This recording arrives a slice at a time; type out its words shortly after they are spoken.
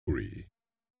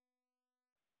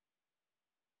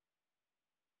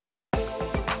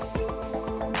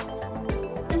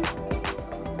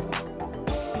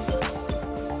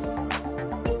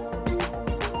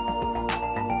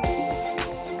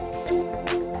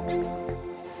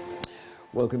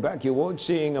Welcome back. You're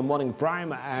watching Morning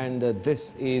Prime, and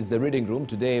this is the reading room.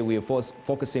 Today we are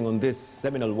focusing on this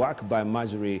seminal work by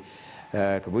Margery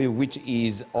Kabuyu, which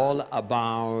is all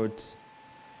about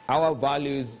our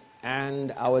values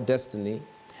and our destiny,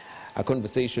 a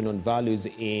conversation on values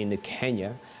in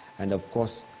Kenya. And of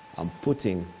course, I'm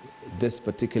putting this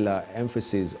particular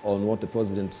emphasis on what the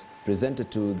President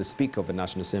presented to the Speaker of the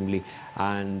National Assembly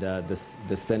and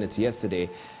the Senate yesterday.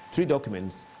 3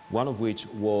 documents, one of which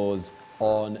was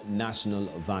on national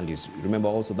values. Remember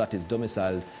also that is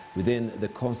domiciled within the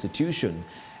Constitution,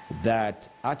 that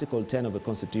Article 10 of the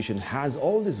Constitution has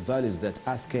all these values that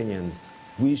as Kenyans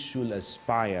we should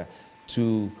aspire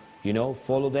to,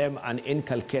 follow them and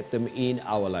inculcate them in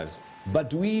our lives. But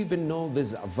do we even know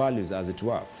these values, as it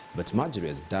were? But Margery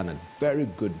has done a very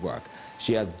good work.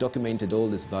 She has documented all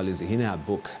these values in her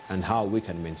book and how we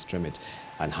can mainstream it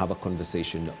and have a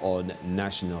conversation on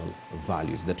national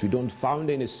values, that we don't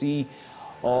found in a sea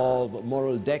of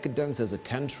moral decadence as a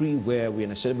country where we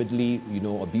unashamedly,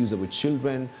 abuse our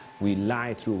children, we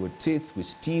lie through our teeth, we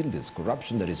steal, there's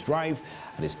corruption that is rife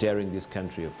and is tearing this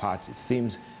country apart. It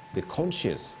seems the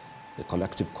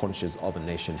collective conscience of a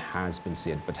nation has been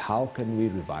seared. But how can we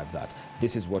revive that?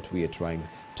 This is what we are trying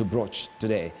to broach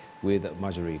today with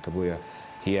Margery Kabuyu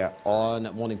here on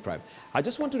Morning Prime. I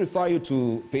just want to refer you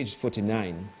to page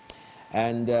 49.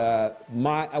 And I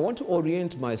want to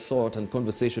orient my thought and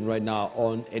conversation right now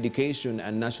on education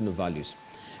and national values.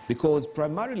 Because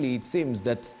primarily it seems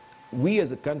that we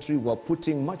as a country were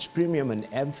putting much premium and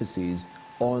emphasis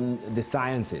on the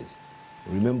sciences.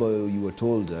 Remember, you were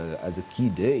told as a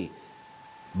kid,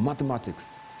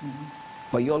 mathematics,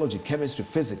 biology, chemistry,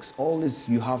 physics, all this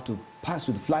you have to pass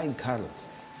with flying colors.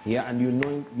 Yeah, and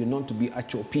you're known to be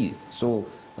HOP, so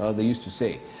they used to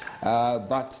say.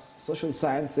 But social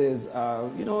sciences,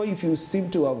 if you seem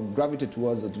to have gravitated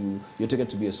towards it, you're taken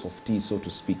to be a softie, so to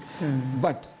speak.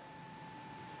 But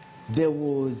there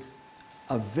was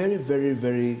a very, very,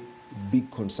 very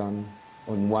big concern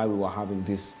on why we were having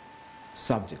these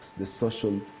subjects, the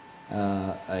social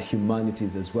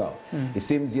humanities as well. It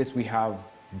seems, yes, we have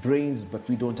brains, but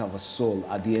we don't have a soul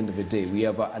at the end of the day. We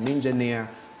have an engineer,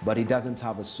 but he doesn't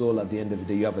have a soul at the end of the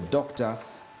day. You have a doctor,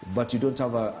 but you don't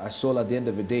have a soul at the end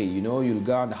of the day. You'll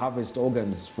go and harvest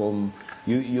organs from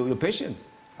your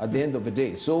patients at the end of the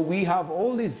day. So we have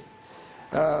all these,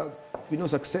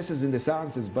 successes in the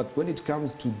sciences, but when it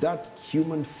comes to that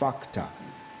human factor,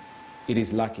 it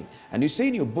is lacking. And you say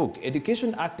in your book,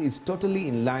 Education Act is totally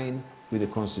in line with the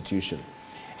Constitution,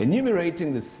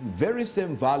 enumerating the very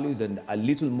same values and a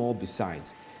little more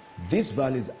besides. These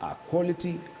values are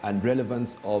quality and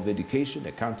relevance of education,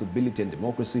 accountability and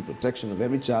democracy, protection of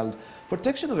every child,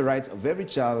 protection of the rights of every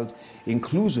child,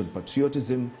 inclusion,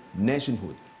 patriotism,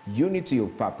 nationhood, unity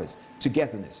of purpose,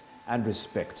 togetherness and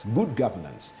respect, good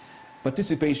governance,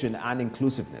 participation and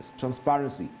inclusiveness,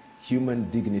 transparency, human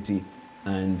dignity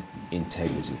and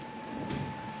integrity.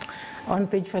 On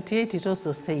page 48, it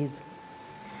also says,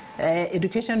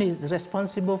 education is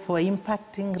responsible for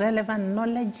impacting relevant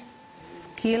knowledge,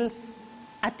 skills,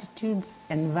 attitudes,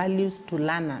 and values to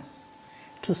learners,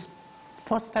 to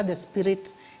foster the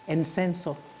spirit and sense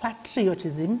of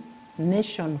patriotism,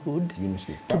 nationhood,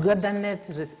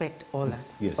 togetherness, respect, all that.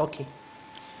 Yes. Okay.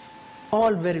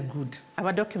 All very good.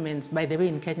 Our documents, by the way,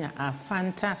 in Kenya are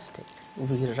fantastic.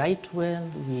 We write well,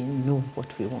 we know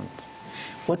what we want.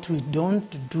 What we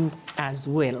don't do as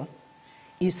well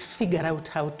is figure out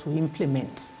how to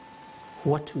implement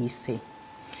what we say.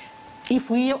 If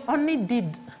we only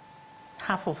did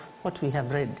half of what we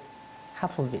have read,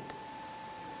 half of it,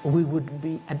 we would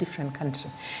be a different country.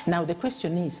 Now the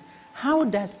question is, how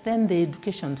does then the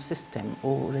education system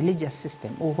or religious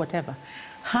system or whatever,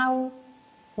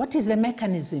 what is the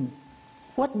mechanism?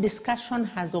 What discussion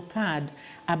has occurred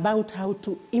about how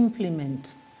to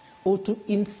implement or to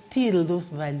instill those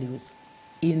values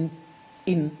in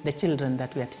the children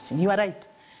that we are teaching? You are right.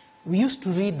 We used to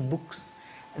read books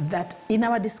that in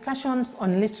our discussions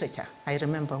on literature, I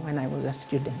remember when I was a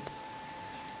student,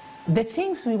 the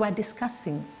things we were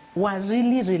discussing were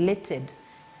really related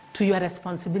to your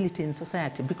responsibility in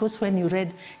society. Because when you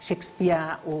read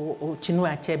Shakespeare or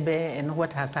Chinua Achebe and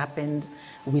what has happened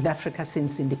with Africa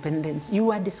since independence, you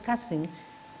were discussing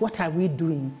what are we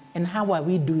doing and how are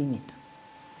we doing it.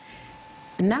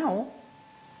 Now,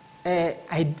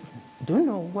 I don't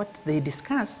know what they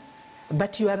discuss,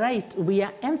 but you are right, we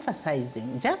are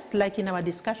emphasizing, just like in our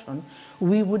discussion,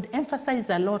 we would emphasize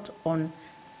a lot on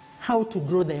how to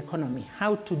grow the economy,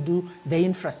 how to do the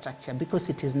infrastructure, because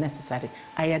it is necessary.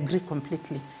 I agree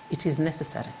completely, it is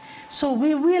necessary. So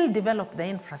we will develop the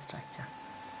infrastructure.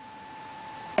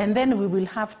 And then we will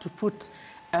have to put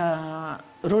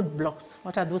roadblocks.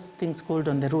 What are those things called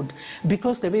on the road?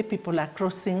 Because the way people are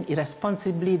crossing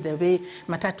irresponsibly, the way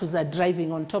matatus are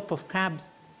driving on top of cabs,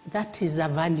 that is a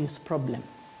values problem.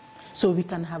 So we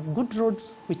can have good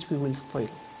roads, which we will spoil.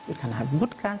 We can have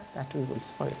good cars that we will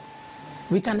spoil.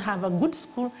 We can have a good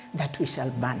school that we shall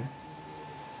ban.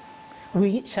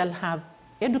 We shall have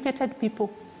educated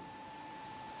people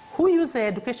who use their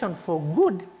education for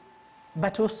good,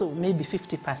 but also maybe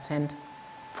 50%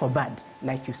 for bad,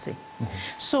 like you say. Mm-hmm.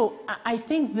 So I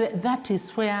think that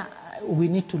is where we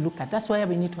need to look at. That's why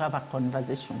we need to have a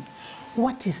conversation.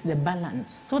 What is the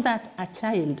balance so that a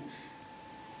child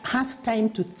has time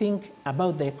to think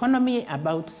about the economy,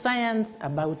 about science,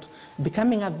 about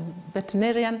becoming a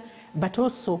veterinarian, but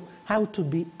also how to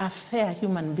be a fair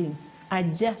human being, a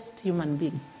just human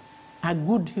being, a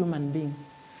good human being,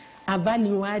 a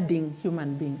value-adding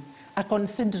human being, a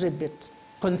considerate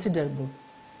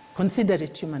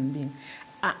human being,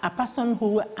 a person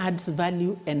who adds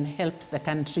value and helps the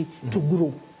country to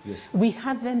grow. Yes. We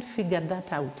haven't figured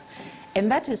that out.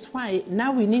 And that is why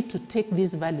now we need to take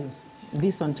these values,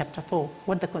 this on chapter 4,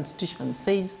 what the Constitution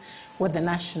says, what the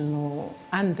national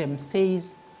anthem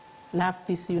says, love,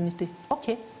 peace, unity.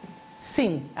 Okay,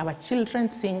 sing. Our children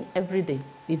sing every day.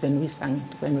 Even we sang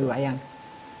it when we were young.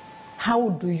 How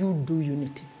do you do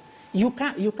unity? You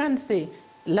can't say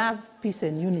love, peace,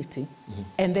 and unity,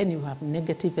 and then you have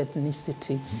negative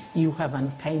ethnicity, you have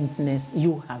unkindness,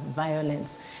 you have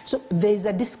violence. So there is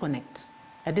a disconnect.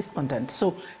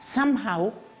 So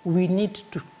somehow we need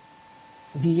to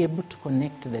be able to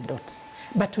connect the dots.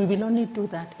 But we will only do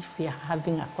that if we are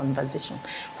having a conversation.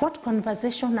 What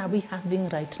conversation are we having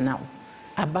right now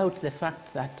about the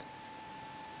fact that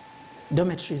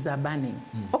dormitories are burning?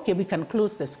 Okay, we can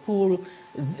close the school,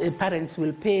 parents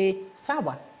will pay,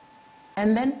 sawa.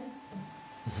 And then,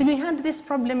 see, we had this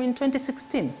problem in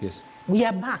 2016. Yes. We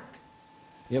are back.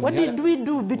 Yeah, what did we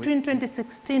do between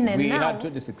 2016 and now? We had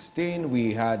 2016,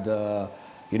 we had a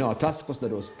task force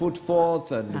that was put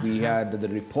forth, and we had the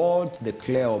report, the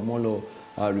Claire Omolo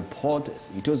report.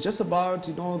 It was just about,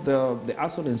 the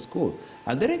assault in school.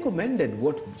 And they recommended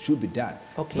what should be done.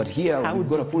 Okay. But here, we've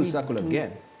got a full circle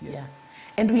again. Yes. Yeah.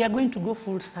 And we are going to go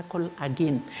full circle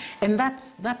again. And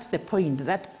that's the point,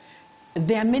 that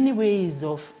there are many ways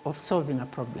of solving a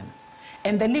problem.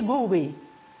 And the legal way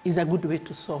is a good way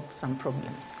to solve some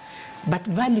problems. But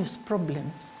values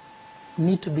problems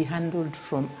need to be handled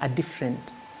from a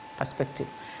different perspective.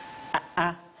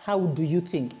 How do you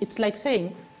think? It's like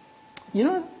saying,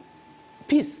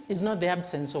 peace is not the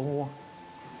absence of war.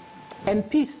 And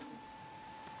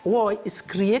war is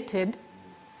created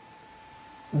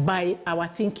by our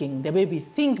thinking, the way we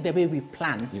think, the way we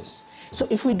plan. Yes. So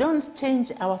if we don't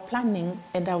change our planning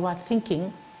and our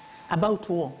thinking about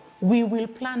war, we will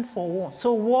plan for war.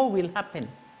 So war will happen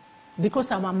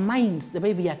because our minds, the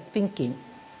way we are thinking,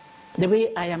 the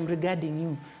way I am regarding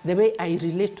you, the way I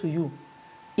relate to you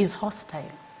is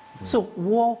hostile. So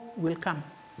war will come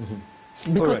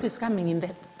because it's coming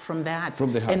from the heart,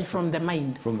 and from the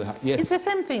mind. From the heart, yes. It's the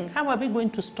same thing. How are we going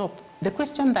to stop? The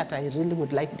question that I really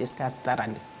would like to discuss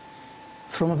thoroughly,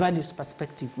 from a values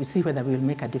perspective, we see whether we will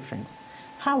make a difference.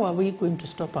 How are we going to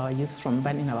stop our youth from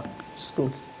burning our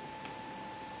schools?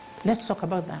 Let's talk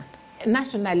about that.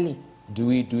 Nationally. Do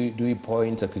we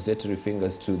point accusatory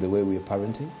fingers to the way we are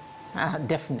parenting?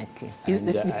 Definitely.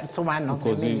 It's one of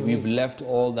because the many we've ways. left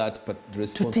all that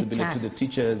responsibility to the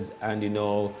teachers, and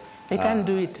they can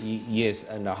do it. Yes,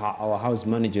 and our house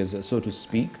managers, so to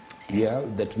speak. Yeah,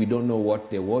 that we don't know what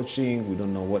they're watching, we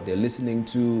don't know what they're listening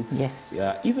to. Yes.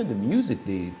 Even the music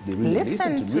they really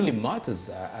listen to really matters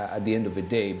at the end of the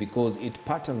day, because it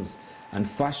patterns and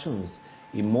fashions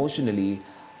emotionally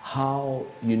how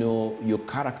your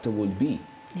character will be.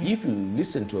 Yes. If you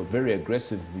listen to a very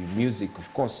aggressive music,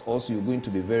 of course, also you're going to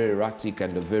be very erratic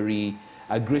and very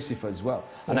aggressive as well.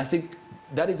 Yes. And I think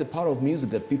that is a part of music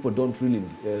that people don't really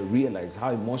realize,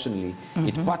 how emotionally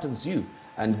it patterns you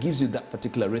and gives you that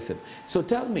particular rhythm. So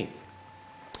tell me,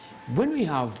 when we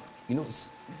have,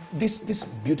 these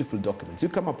beautiful documents, you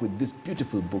come up with this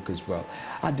beautiful book as well.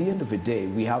 At the end of the day,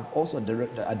 we have also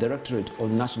a directorate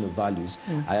on national values.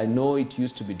 I know it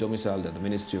used to be domiciled at the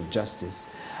Ministry of Justice.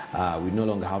 We no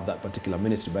longer have that particular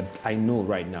ministry, but I know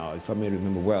right now, if I may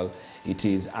remember well, it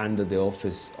is under the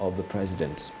office of the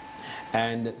President.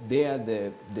 And they are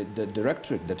the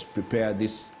directorate that prepare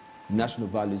these national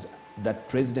values that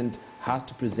President has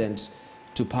to present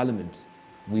to Parliament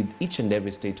with each and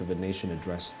every State of the Nation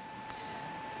address.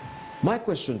 My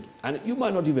question, and you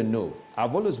might not even know,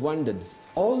 I've always wondered,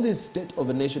 all these State of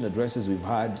the Nation addresses we've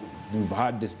had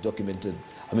this document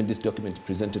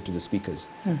presented to the speakers,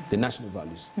 the national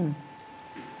values.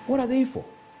 What are they for?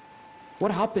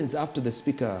 What happens after the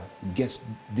speaker gets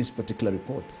this particular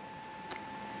report?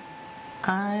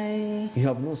 You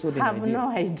have no sort of idea.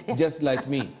 No idea. Just like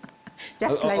me.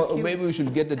 Or maybe we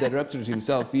should get the directorate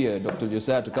himself here, Dr.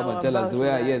 Josiah, to come and tell us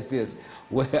where,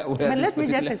 where but let me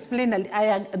just explain,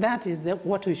 that is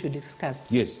what we should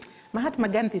discuss. Yes. Mahatma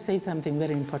Gandhi said something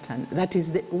very important. That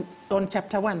is on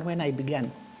chapter 1 when I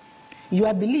began.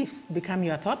 Your beliefs become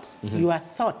your thoughts, your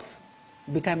thoughts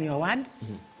become your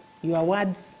words, your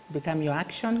words become your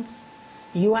actions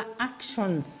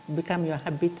become your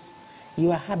habits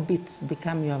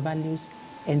become your values,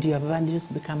 and your values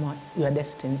become your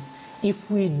destiny.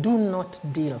 If we do not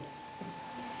deal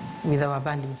with our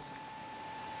values,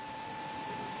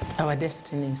 our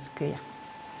destiny is clear.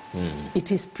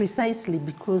 It is precisely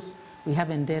because we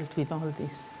haven't dealt with all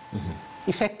this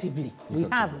effectively. We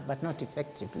have, but not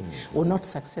effectively, or not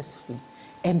successfully,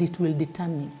 and it will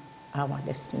determine our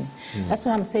destiny. That's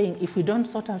what I'm saying. If we don't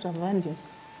sort out our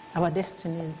values, our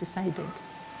destiny is decided,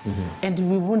 and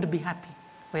we won't be happy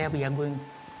where we are going.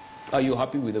 Are you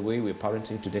happy with the way we're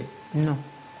parenting today? No.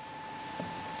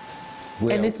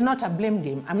 Well, and it's not a blame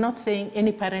game. I'm not saying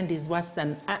any parent is worse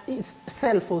than it's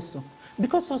self also.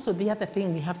 Because also the other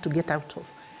thing we have to get out of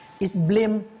is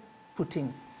blame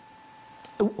putting.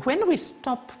 When we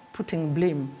stop putting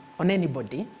blame on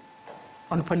anybody,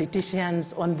 on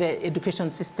politicians, on the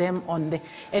education system,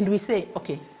 and we say,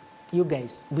 okay, you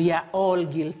guys, we are all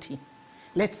guilty.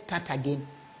 Let's start again.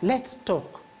 Let's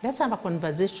talk. Let's have a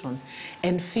conversation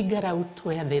and figure out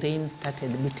where the rain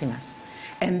started beating us.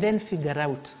 And then figure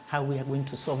out how we are going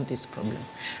to solve this problem.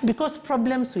 Because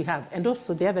problems we have, and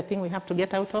also the other thing we have to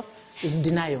get out of is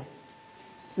denial.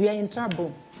 We are in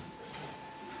trouble.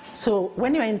 So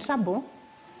when you are in trouble,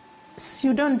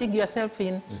 you don't dig yourself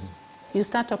in. You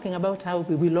start talking about how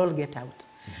we will all get out.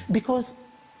 Because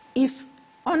if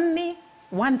only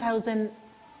 1,000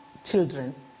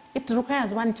 children, it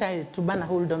requires one child to burn a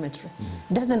whole dormitory.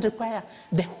 It doesn't require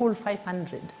the whole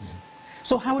 500.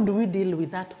 So how do we deal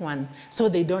with that one so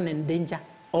they don't endanger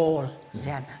all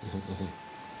the others?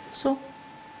 So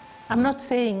I'm not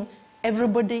saying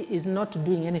everybody is not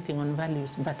doing anything on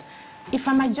values, but if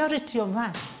a majority of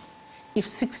us, if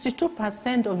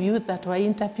 62% of youth that were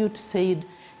interviewed said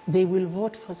they will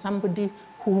vote for somebody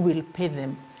who will pay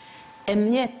them,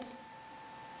 and yet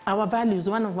our values,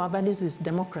 one of our values is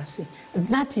democracy,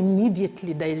 that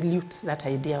immediately dilutes that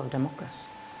idea of democracy.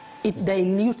 It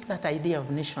dilutes that idea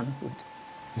of nationhood.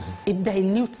 It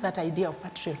dilutes that idea of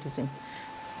patriotism.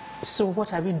 So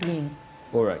what are we doing?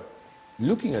 All right.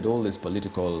 Looking at all this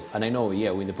political, and I know,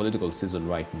 we're in the political season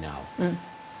right now.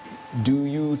 Do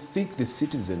you think the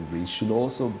citizenry should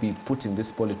also be putting this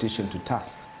politician to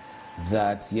task?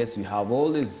 That, yes, you have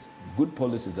all these good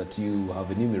policies that you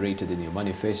have enumerated in your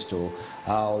manifesto,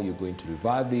 how you're going to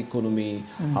revive the economy,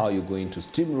 how you're going to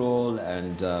steamroll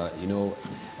and,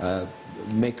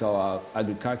 make our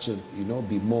agriculture,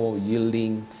 be more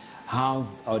yielding, have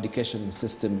our education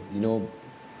system,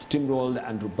 steamrolled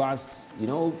and robust,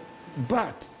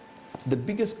 but the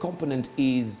biggest component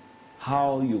is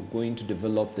how you're going to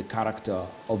develop the character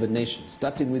of a nation,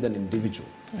 starting with an individual,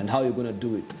 and how you're going to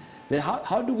do it. Then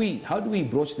how do we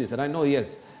broach this? And I know,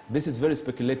 yes, this is very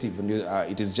speculative, and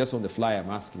it is just on the fly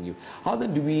I'm asking you. How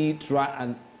then do we try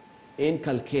and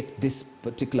inculcate this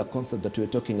particular concept that we're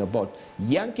talking about,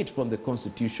 yank it from the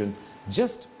Constitution,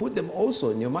 just put them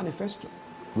also in your manifesto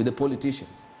with the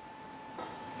politicians?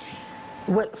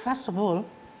 Well, first of all,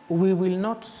 we will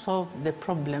not solve the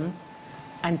problem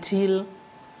until,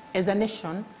 as a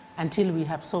nation, until we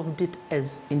have solved it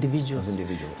as individuals.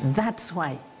 That's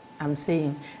why I'm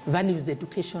saying values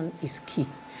education is key.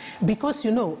 Because,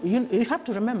 you have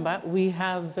to remember, we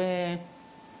have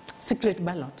secret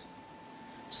ballots.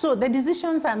 So the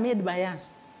decisions are made by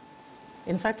us.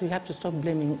 In fact, we have to stop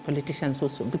blaming politicians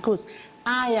also, because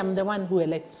I am the one who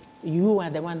elects, you are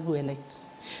the one who elects.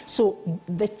 So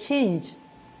the change,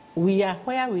 we are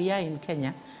where we are in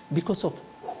Kenya because of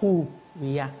who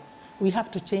we are. We have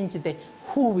to change the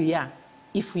who we are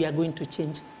if we are going to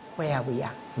change where we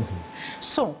are.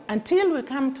 So until we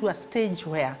come to a stage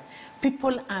where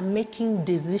people are making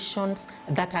decisions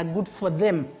that are good for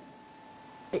them,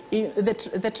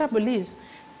 the trouble is,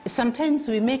 sometimes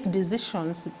we make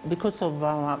decisions because of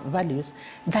our values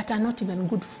that are not even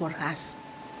good for us.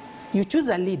 You choose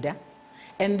a leader,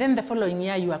 and then the following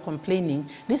year you are complaining,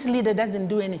 this leader doesn't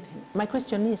do anything. My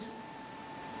question is,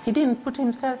 he didn't put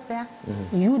himself there,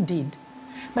 you did.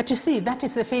 But you see, that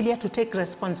is a failure to take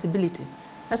responsibility.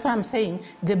 That's why I'm saying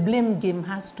the blame game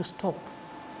has to stop.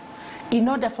 In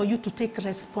order for you to take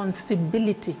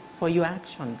responsibility for your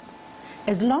actions,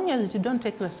 as long as you don't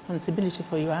take responsibility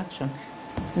for your action,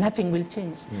 nothing will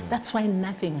change. That's why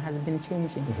nothing has been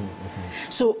changing.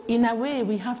 So in a way,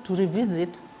 we have to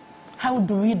revisit, how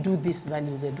do we do this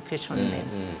values education then?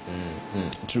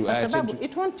 True.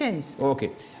 It won't change.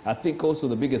 Okay. I think also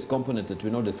the biggest component that we're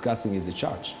not discussing is the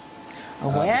church.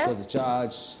 Because the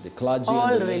church, the clergy, all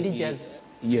and the religious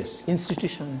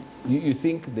institutions. You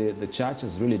think the church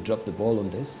has really dropped the ball on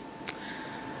this?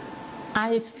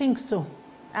 I think so.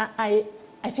 I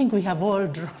think we have all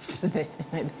dropped there.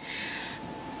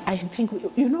 I think,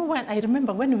 you know what, I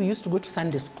remember when we used to go to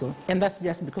Sunday school, and that's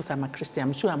just because I'm a Christian.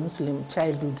 I'm sure a Muslim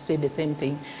child would say the same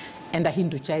thing, and a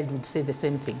Hindu child would say the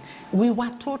same thing. We were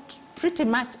taught pretty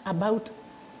much about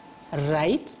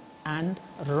right and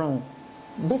wrong.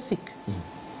 Basic.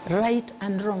 Right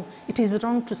and wrong. It is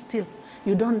wrong to steal.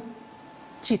 You don't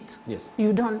cheat. Yes.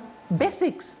 You don't.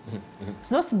 Basics.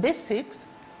 Those basics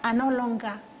are no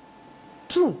longer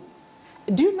true.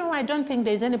 Do you know, I don't think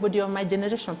there's anybody of my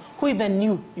generation who even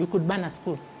knew you could ban a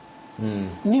school.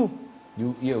 Knew.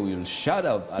 You'll shut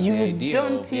up at you the idea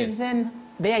don't of, even,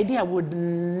 the idea would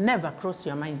never cross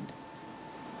your mind.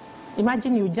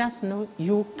 Imagine you just know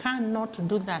you cannot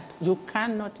do that. You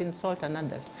cannot insult an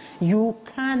adult. You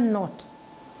cannot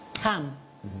harm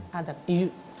other.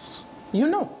 You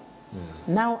know.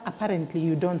 Now apparently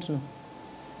you don't know.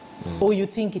 Or you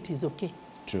think it is okay.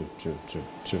 True.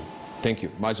 Thank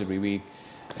you, Margery. We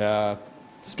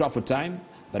strapped for time,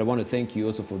 but I want to thank you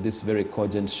also for this very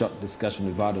cogent, short discussion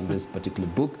we've had on this particular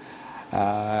book.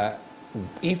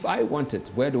 If I want it,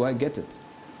 where do I get it?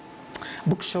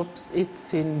 Bookshops.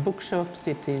 It's in bookshops.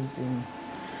 It is in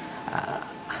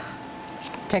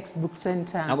textbook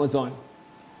center. Amazon.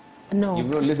 No. You've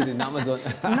not listed in Amazon.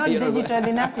 Not digital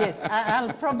enough, yes.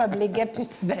 I'll probably get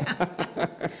it there.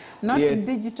 Not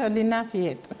digital enough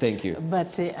yet. Thank you.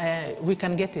 But we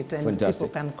can get it, and people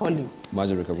can call you.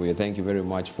 Margery Kabuyu, thank you very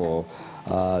much for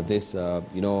this,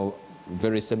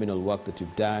 very seminal work that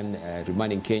you've done,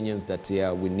 reminding Kenyans that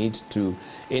we need to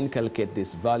inculcate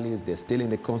these values. They're still in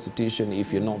the Constitution.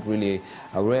 If you're not really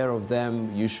aware of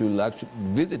them, you should actually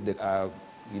visit the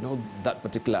that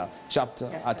particular chapter,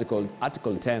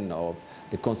 Article 10 of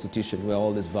the Constitution, where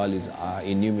all these values are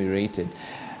enumerated.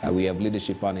 We have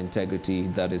leadership and integrity,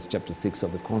 that is chapter 6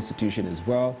 of the Constitution as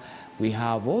well. We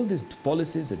have all these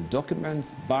policies and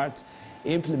documents, but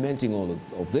implementing all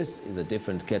of this is a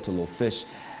different kettle of fish.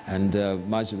 And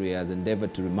Margery has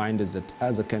endeavored to remind us that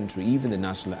as a country, even the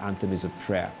national anthem is a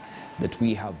prayer, that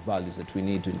we have values that we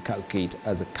need to inculcate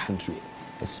as a country,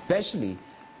 especially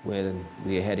when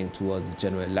we are heading towards the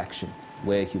general election,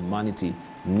 where humanity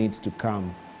needs to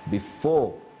come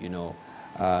before,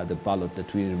 the ballot,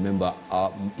 that we remember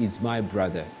is my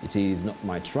brother. It is not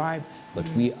my tribe, but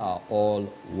we are all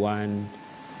one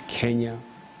Kenya.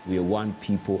 We are one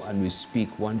people, and we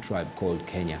speak one tribe called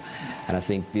Kenya. And I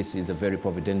think this is a very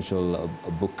providential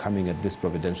book coming at this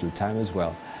providential time as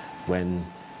well, when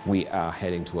we are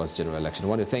heading towards general election. I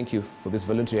want to thank you for this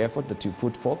voluntary effort that you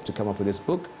put forth to come up with this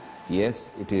book.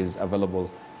 Yes, it is available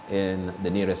in the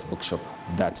nearest bookshop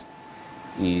that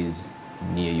is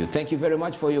near you. Thank you very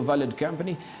much for your valued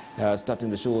company. Starting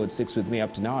the show at 6 with me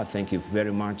up to now. I thank you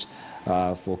very much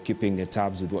for keeping the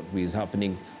tabs with what is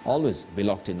happening. Always be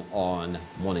locked in on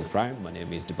Morning Prime. My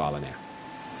name is Debalania.